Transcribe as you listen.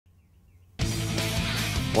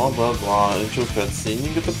Blah blah blah. Intro cutscene.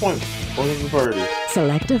 You get the point. What is the party?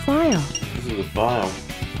 Select a file. This is a file.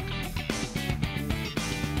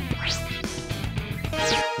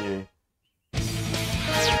 Okay.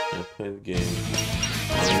 Now play the game.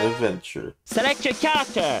 On an adventure. Select your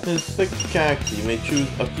character. Select a character. You may choose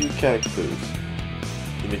a few characters.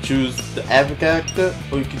 You may choose the average character,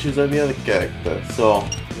 or you can choose any other character. So,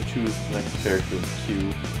 you choose the next character in the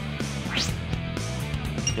queue.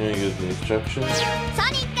 Here goes the instructions.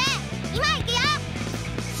 Sonic!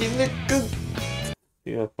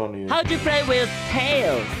 Yeah, funny. How to play with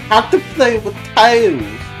tails? How to play with tails?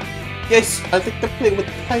 Yes, I'd like to play with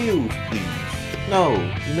tails, please. No,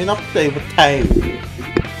 you may not play with tails.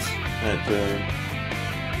 Alright, turn.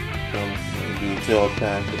 Come, let me do the tail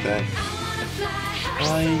attack with that.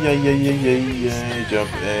 Ay, jump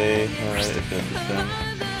A. Alright, it's interesting.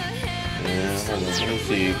 Yeah, hold on, let me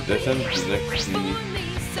see. That's next C.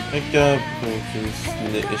 Make up,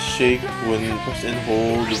 shake when press and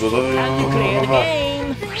hold.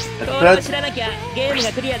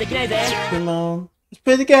 Come on, let's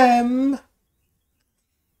play the game.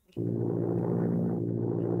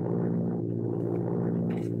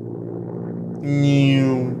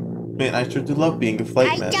 Man, I sure do love being a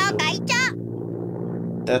flight master.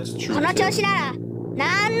 That's true.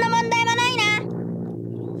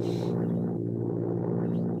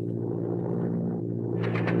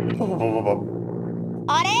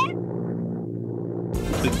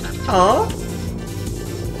 Huh?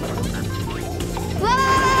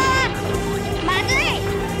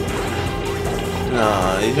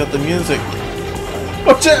 Nah, you got the music.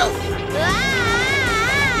 Watch out!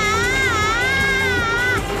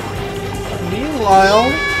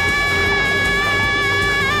 Meanwhile...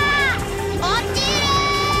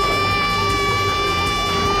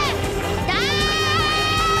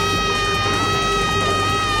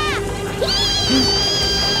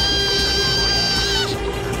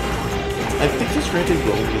 I think this rated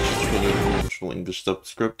well is just really an actual English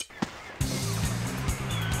subscript.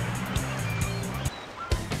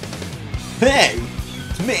 Hey!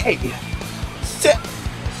 It's me! Sit!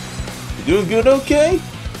 You doing good, okay?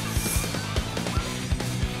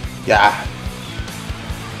 Yeah.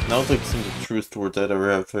 That was like some of the truest words I'd ever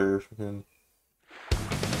have heard from him.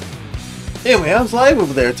 Anyway, how's life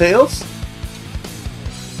over there, Tails?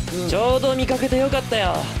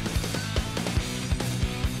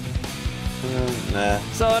 Nah.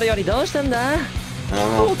 それよりどうしたんだ？飛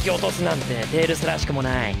行機落とすなんてテールスらしくも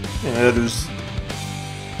ない。Yeah, there's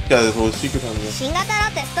got this whole secret on there. 新型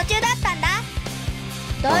のテスト中だったんだ。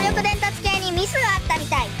動力伝達系にミスがあったみ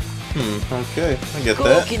たい。Okay, I get 飛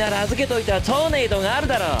that. 行機なら預けといたらトーネードがある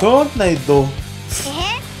だろう。トーネード。今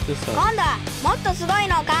度はもっとすごい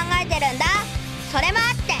のを考えてるんだ。それも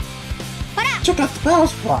あって。ほら。Check out the power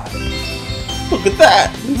supply. Look at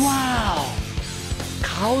that. Wow.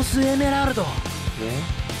 カオスエメラルド。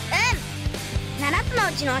7つの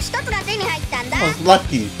うちの1つが手に入ったんだ。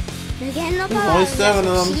Lucky. 無限のパワーを生み出す不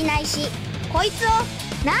思議な石。こいつを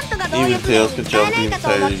なんとか動力源に使えないかと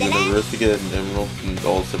思ってね。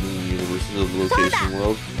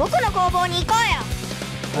僕の工房に行こう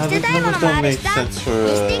よ。捨てたいものもあるしさ。ミスティ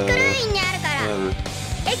ックルーインにあるから。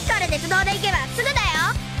駅から鉄道で行けばすぐだよ。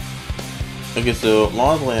Okay, so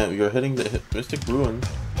Law's Lamp, you're heading to Mystic Ruin.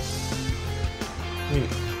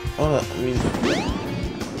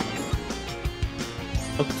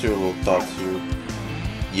 What's your little thoughts here?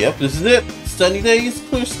 Yep, this is it! Sunny days,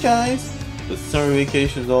 clear skies! The summer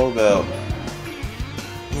vacation is all about.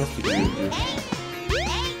 Must be good, dude.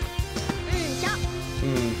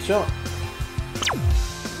 Jump!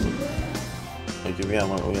 Okay, we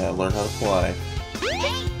gotta learn how to fly.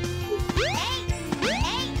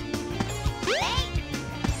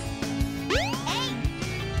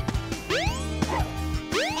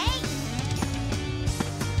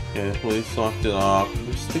 Okay, police locked it off.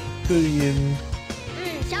 Stick to in.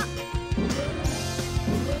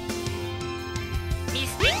 ミス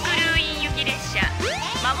ティックルーイン行き列車、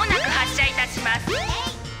まもなく発車いたします。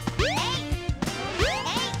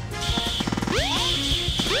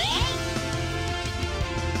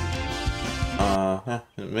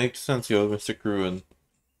It makes sense, yo, Mystic Ruin.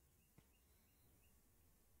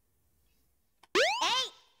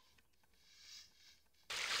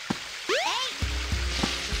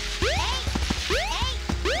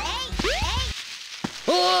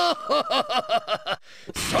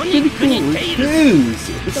 Sonicにテイル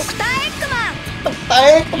ズ。ドクター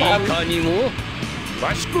エッグマン。いかにも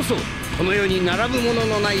わしこそこの世に並ぶもの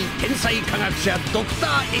のない天才科学者ドクタ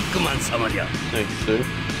ーエッグマン様じゃ。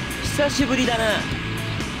久しぶりだな。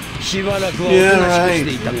しばらくはお Yeah, となしく right. し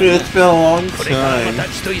ていたが Dude, it's been a long これからま time. た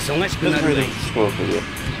ちと忙しく Let's なる read ぜ the scroll for you.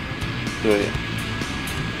 Do it.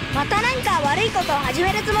 また何か悪いことを始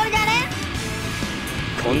めるつもりだね。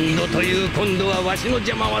今度という今度はわしの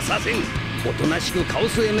邪魔はさせん。おとなしくカオ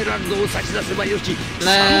スエメラルドを差し出せばよし。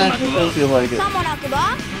 Nah, I don't feel like it. さもなく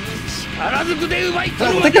ば力ずくで奪い取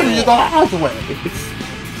I る don't ま think で I'm よ just out of the way.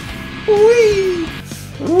 Whee!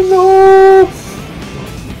 Oh no!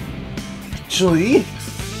 Actually,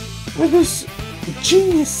 with this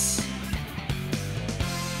genius.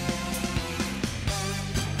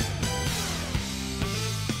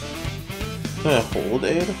 Can I hold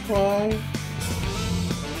A to fly?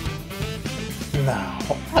 Now,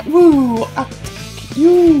 I will attack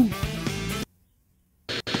you!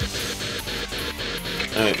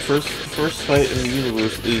 Alright, first fight in the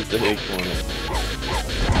universe is the egg corner.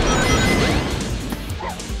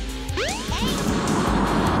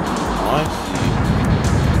 Oh, I see.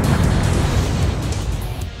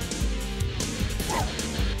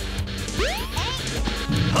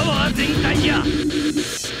 Power 全開や。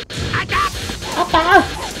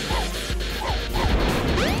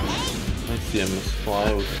I see I must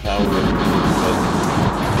fly with power.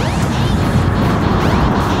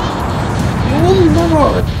 You will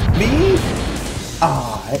never me!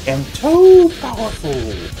 I am too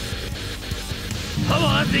powerful! パ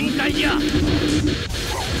ワー全開や。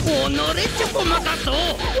おのれちょこまかと。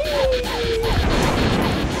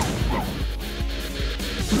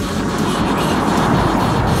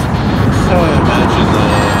 So I imagine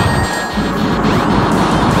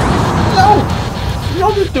No!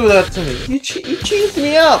 Don't do that to me! You cheesed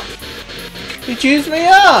me up! You cheesed me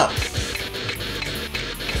up!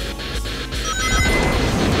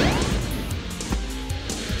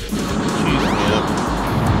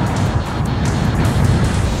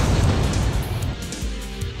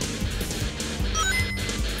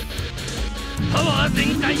 Power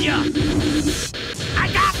全開や。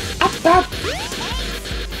Stop!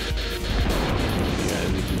 Yeah,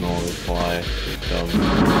 we can always fly.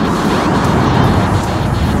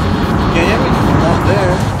 Yeah, we can come up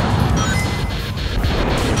there.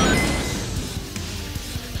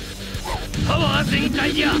 Power 全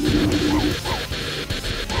開や。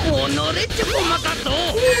おのれちょこまかと。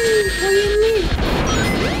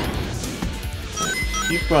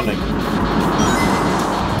 Keep running.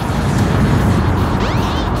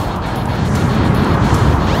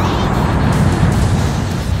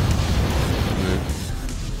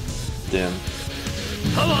 Damn.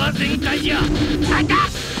 Power 全開や。やっ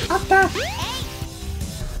た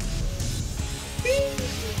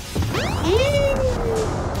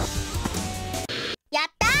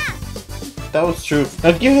That was true.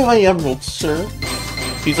 Now give me my emerald, sir.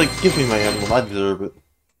 He's like, give me my emerald, I deserve it.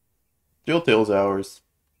 Drill Tail's ours.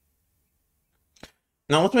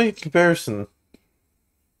 Now let's make a comparison.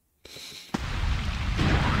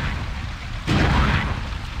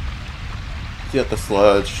 He got the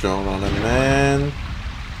sludge shown on him, man.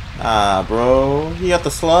 Ah, bro. He got the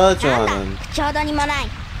sludge な on んだ him. ちょうどにもない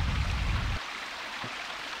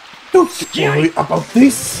Don't worry about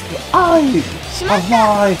this. I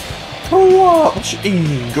have to watch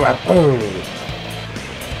in grab her.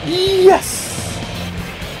 Yes.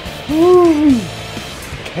 Woo.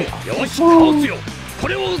 Okay. よし、カオスよ。こ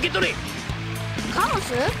れを受け取れ。カオ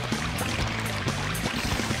ス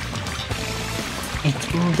Eat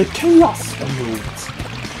the chaos emeralds.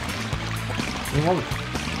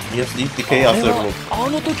 Yes, eat the chaos emerald. あ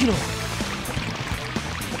の時の。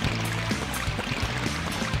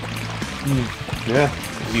 Yeah,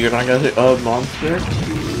 you're not gonna say monster.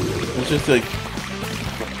 It's just like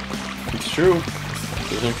it's true.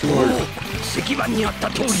 There's no true word. 石板にあっ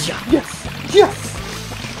た通りじゃ。 Yes, yes.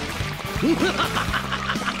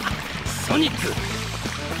 ソニック、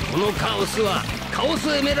このカオスはカオ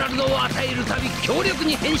スエメラルドを与えるたび強力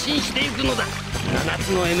に変身していくのだ。7つ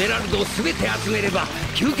のエメラルドを全て集めれば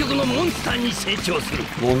究極のモンスターに成長する。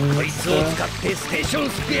こいつを使ってステーション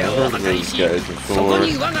スクエアを破壊し、そこ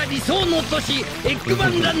に我が理想の都市エッグマ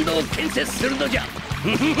ンランドを建設するのじゃ。よ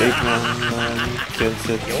し、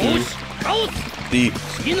カオス、 The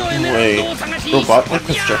次のエメラルドを探しに出 robot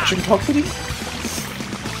発や。 construction company?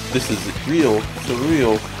 This is real,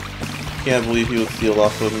 surreal. Can't believe he would steal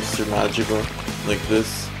off of Mr. Majima like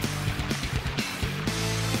this.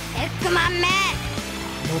 エッグマンめ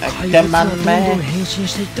怪物がどんどん変身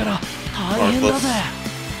していったら大変だぜ。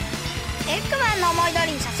エッグマンの思い通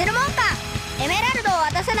りにさせるもんか。エメラルドを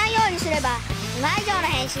渡さないようにすれば今以上の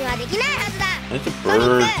変身はできないはずだ。 It's a ソニッ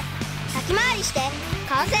bird. ク、先回りして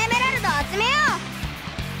カオスエメラルドを集めよう。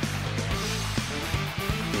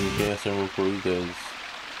 You can't say what he does.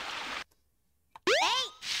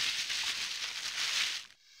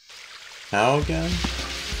 How again?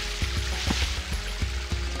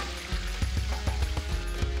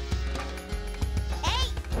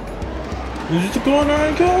 Is it going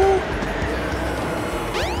on, go?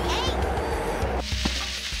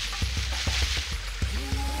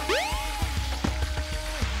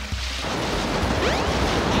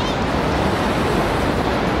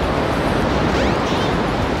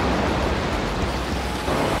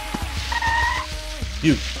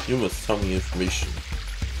 You must tell me information.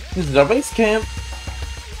 This is our base camp.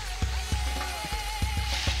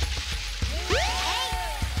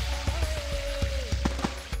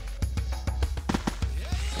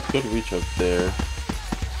 Good reach up there.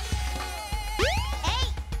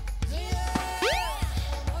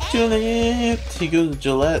 Gillette! He goes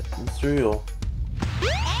Gillette. It's real.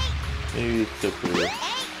 Maybe it's up here.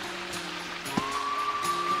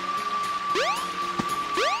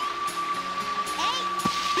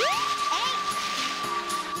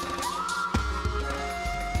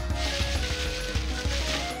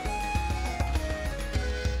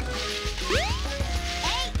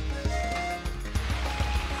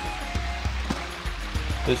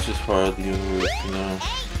 It's just part of the universe, you know.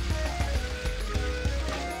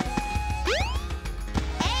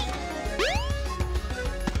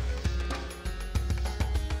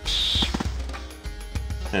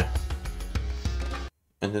 Yeah.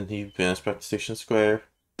 And then he advanced back to Station Square.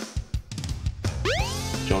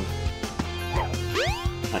 Jump.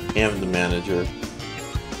 I am the manager.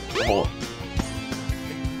 Hold on.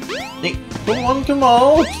 Hey, come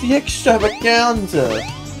on, it's the extravaganza!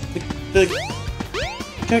 The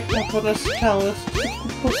check up on us, Callus.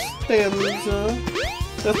 Stanza.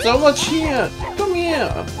 There's so much here! Come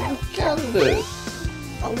here! You can this!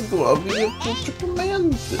 I'm gonna be your future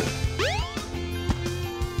commander!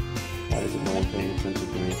 Why is no one paying attention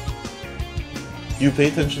to me? You pay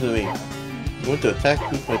attention to me! I'm going to attack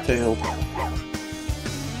you with my tail.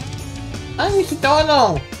 I'm Mr.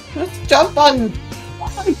 Donald! Let's jump on!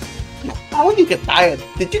 How would you get tired?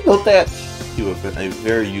 Did you know that? You have been a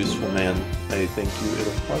very useful man. I thank you.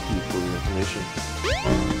 It'll help you for your information.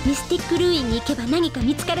 Mystic Ruin に行けば何か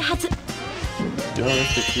見つかるはず。You're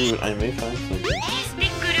Mystic Ruin. I may find something. ミスティ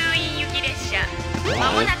ックルーイン行き列車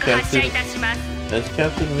まもなく発車いたします。 That's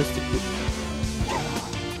Captain Mystic Ruin.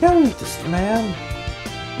 Carry this man.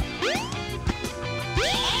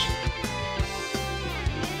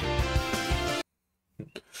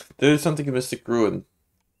 There's something in Mystic Ruin.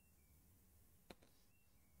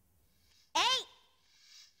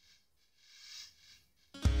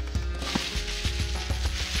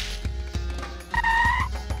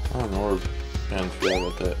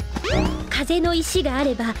 That. 風の石があ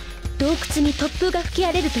れば洞窟に突風が吹き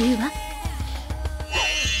荒れるというわ。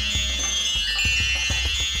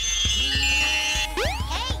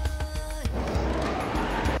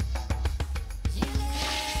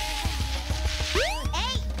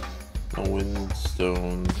A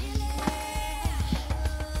windstone.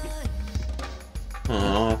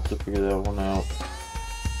 I'll have to figure that one out.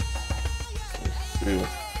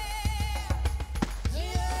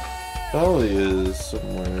 Probably is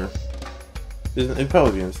somewhere. It'd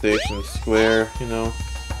probably be in Station Square, you know.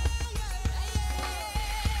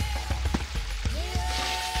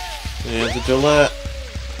 And the Gillette.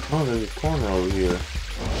 Oh, there's a corner over here.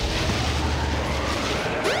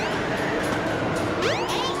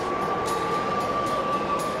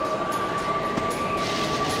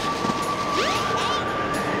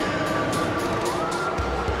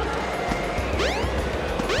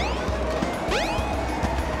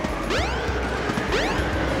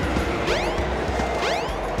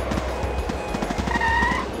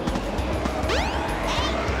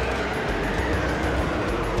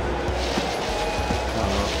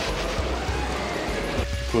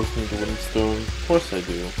 Need the windstone? Of course I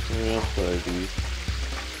do. Where else would I be?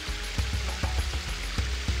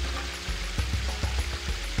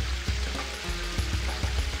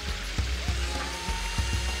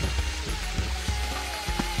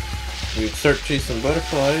 We can start chasing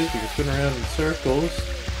butterflies, we can spin around in circles.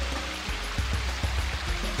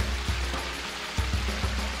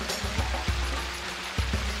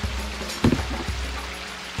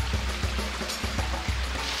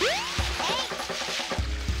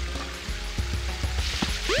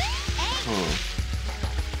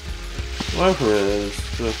 Whatever it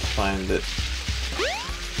is, let's find it.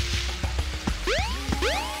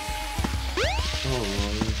 Oh,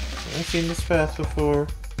 have I seen this path before?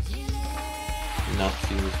 Not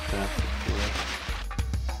seen this path before.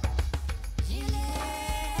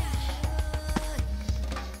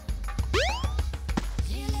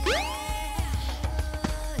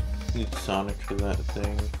 Need Sonic for that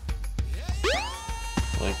thing.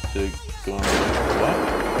 like to go on.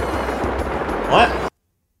 What?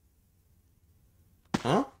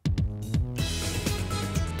 Huh?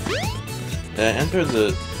 I entered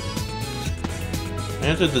the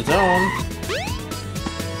zone.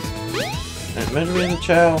 And measure me in the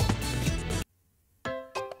chow.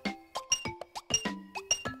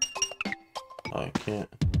 Oh, I can't.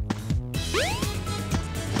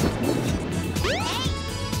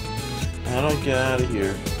 How do I get out of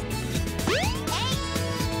here?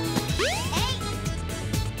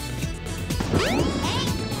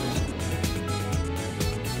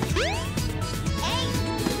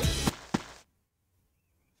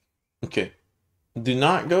 Okay. Do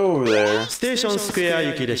not go over there. ステーションスクエア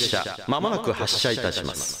行き列車、まもなく発車いたし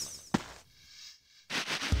ます。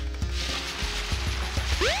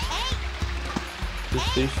The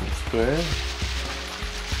station square?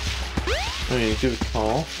 I mean, give it a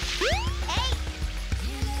call.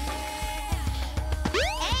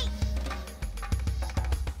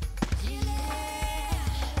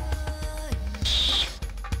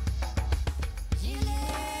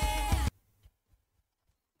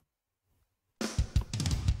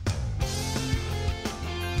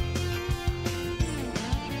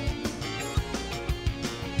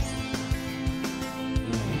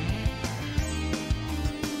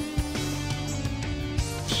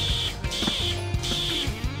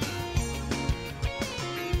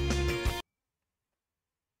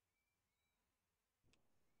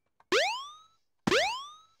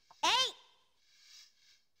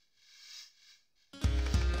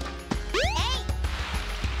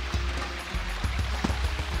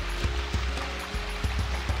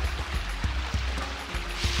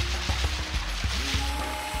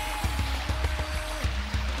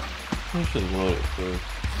 I should load it first.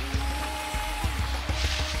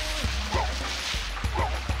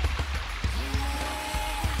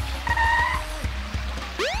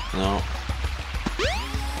 No.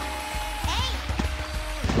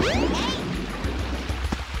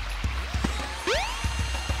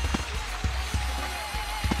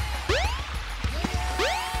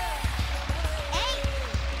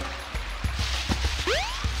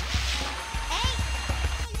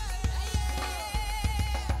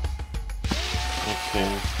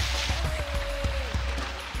 Okay.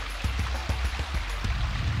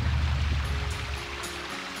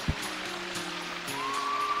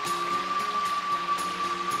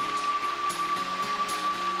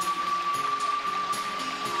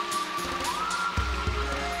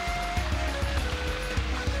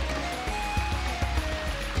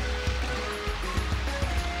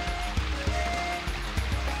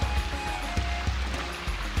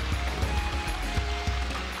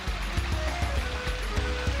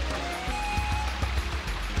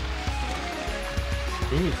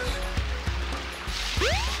 Jeez.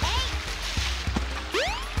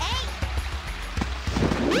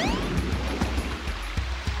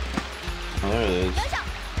 Oh, there it is.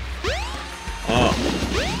 Oh.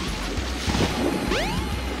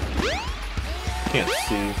 Can't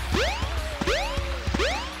see.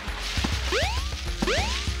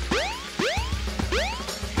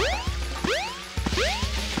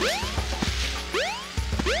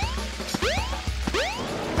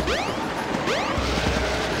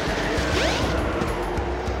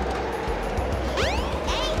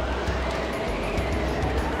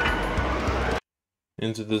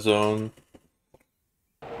 Into the zone.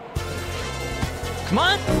 Come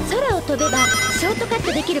on! 空を飛べばショートカッ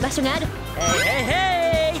トできる場所がある。Hey, hey,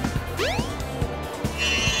 hey!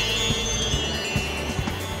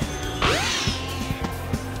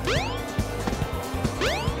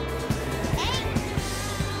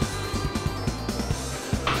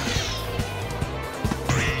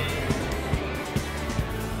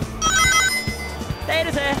 テイ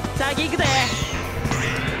ルス、先行くぜ。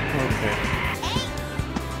Okay.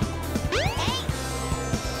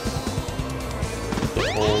 The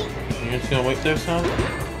hole. You're just gonna wait there, son?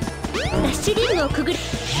 ダッシュリングをくぐる。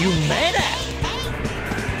You made it!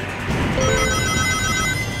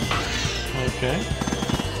 Okay.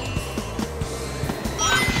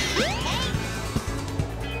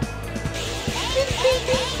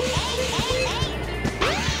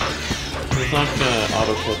 It's not gonna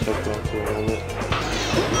auto-click up onto a little bit.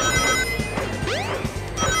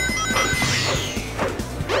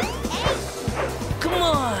 Come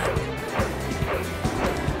on!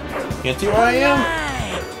 Can't see where I am!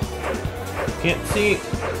 Can't see!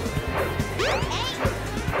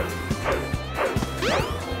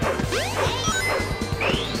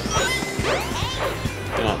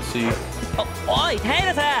 Cannot see. Oh, oi, テイ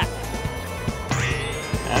ルス! I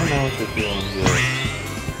know what you're feeling here.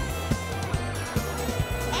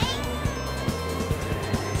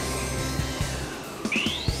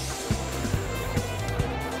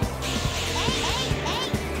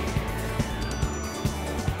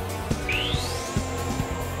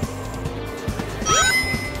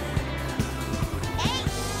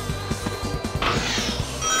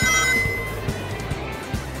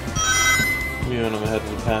 you and I'm ahead of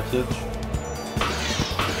the passage.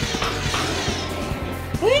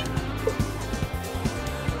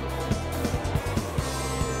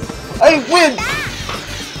 I win!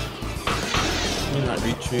 You're not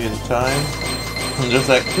reaching me in time. I'm just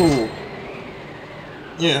that cool.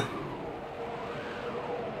 Yeah.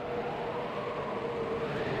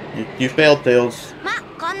 You failed, Tails.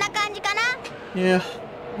 Yeah,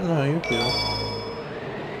 I know how you feel.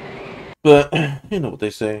 But, you know what they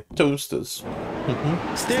say. Toasters.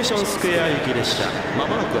 ステーションスクエア行き列車ま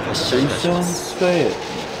もなく発車いたします Station Square.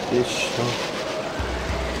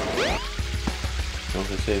 Don't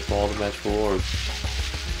they say follow the magical orb?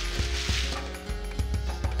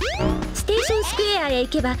 ステーションスクエアへ行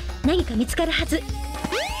けば何か見つかるはず。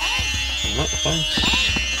Not fine.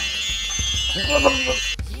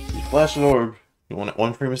 You flash an orb. You want it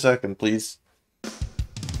 1 frame a second, please.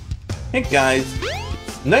 Hey guys,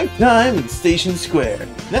 it's nighttime in Station Square.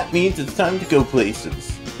 That means it's time to go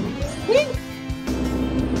places.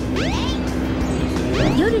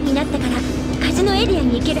 夜になったからカジノエリア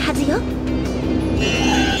に行けるはずよ。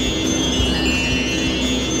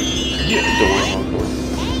Yeah, don't worry, hardcore.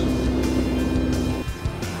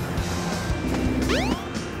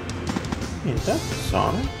 Hey, is that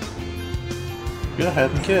Sonic? Go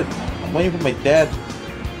ahead, kid. I'm waiting for my dad.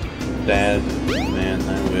 Dad, man,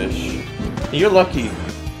 I wish. You're lucky.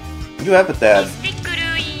 You have a dad. ミスティックル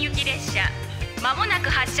ーイン行き列車まもなく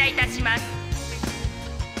発車いたします。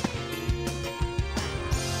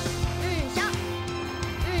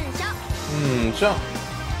Sure.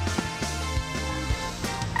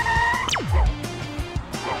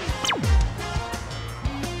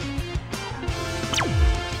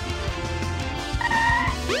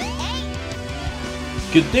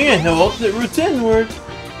 Good thing I have alternate routes inward.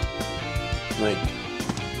 Like.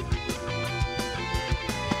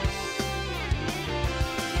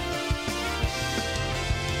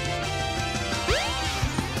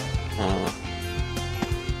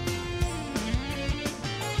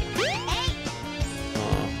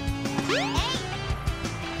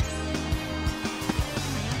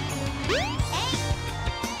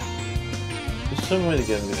 There's some way to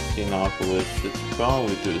get into Xenopolis. It's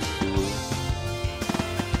probably through the sewer.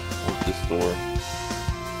 Or this door.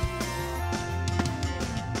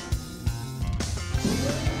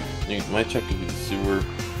 You might check if it's the sewer.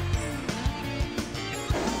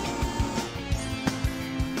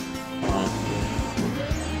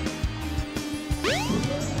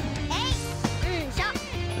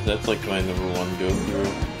 That's like my number 1 go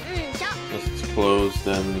through. Unless it's closed,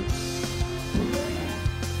 then.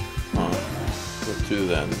 Go 2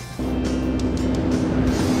 then.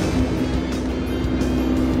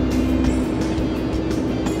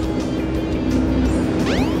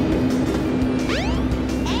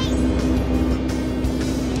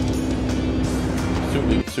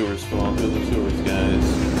 Sewers fall through the sewers, guys.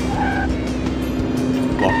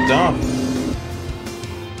 Blocked off.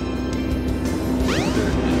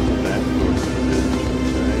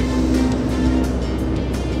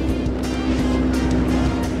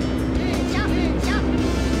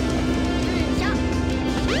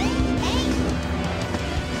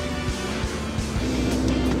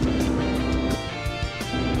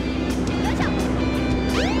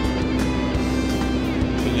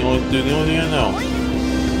 Do the only thing I know.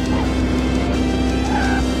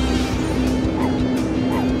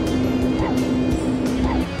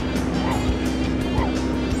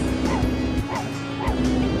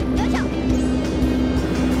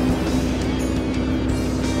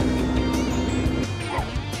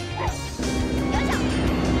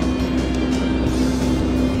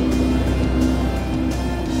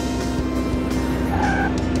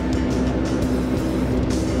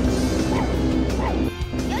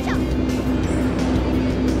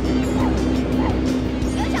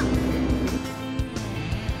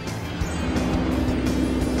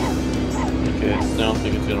 I don't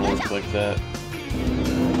think it's gonna work like that.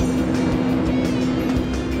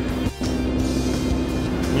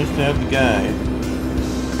 Used to have the guy.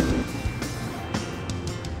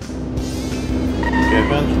 Okay, I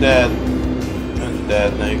found your dad. Found your dad.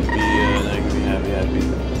 Now you can be happy.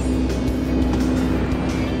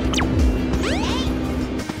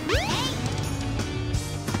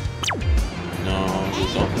 No,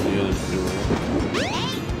 just off to the other sewer.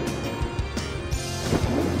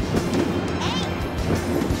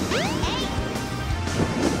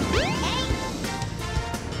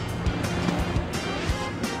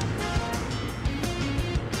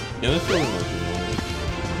 Yeah, that's really not too long.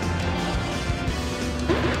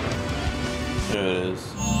 There it is.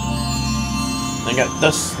 I got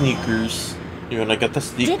the sneakers. You know, I got the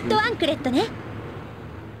ジェッ sneakers. トアンクレットね。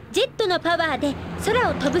ジェットのパワーで空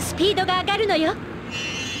を飛ぶスピードが上がるのよ。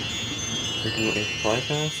Fly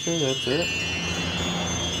faster, that's it.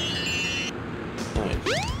 Nice.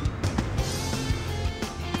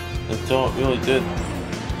 That's all it really did.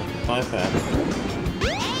 Fly faster.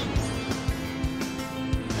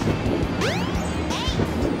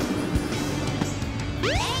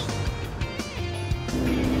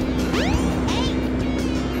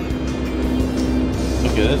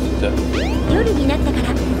 Okay, this is definitely 夜になったか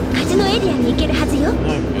ら風のエリアに行けるはずよ。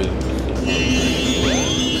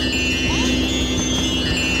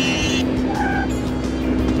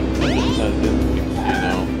not good.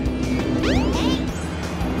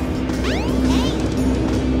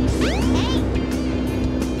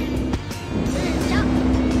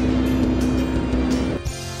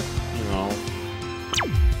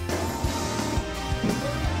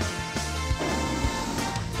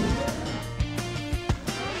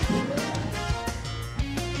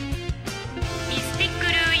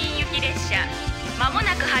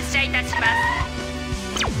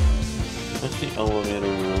 That's the elevator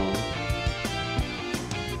room.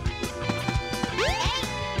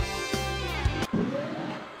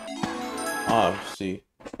 Ah, see.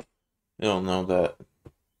 You don't know that.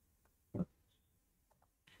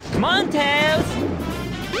 Come on, Tails!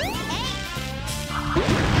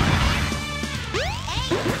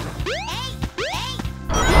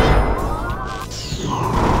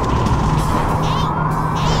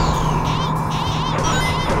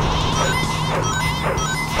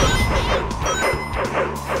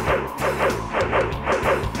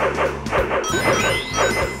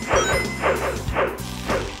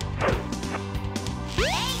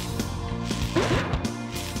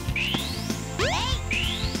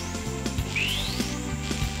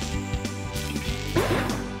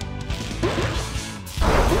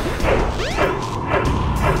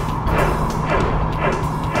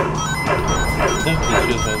 I think this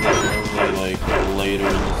should have been only like later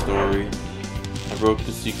in the story. I broke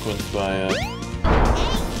the sequence by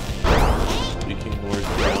speaking words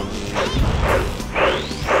around me.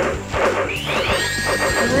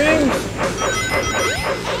 Rings!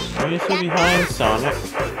 Why are you so behind, Sonic?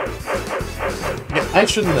 Yeah, I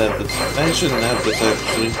shouldn't have this. I shouldn't have this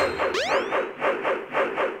actually.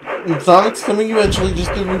 Sonic's coming eventually,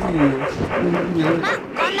 just give me views.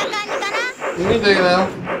 Anything now.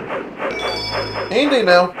 Anything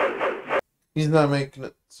now. He's not making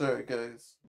it. Sorry, guys.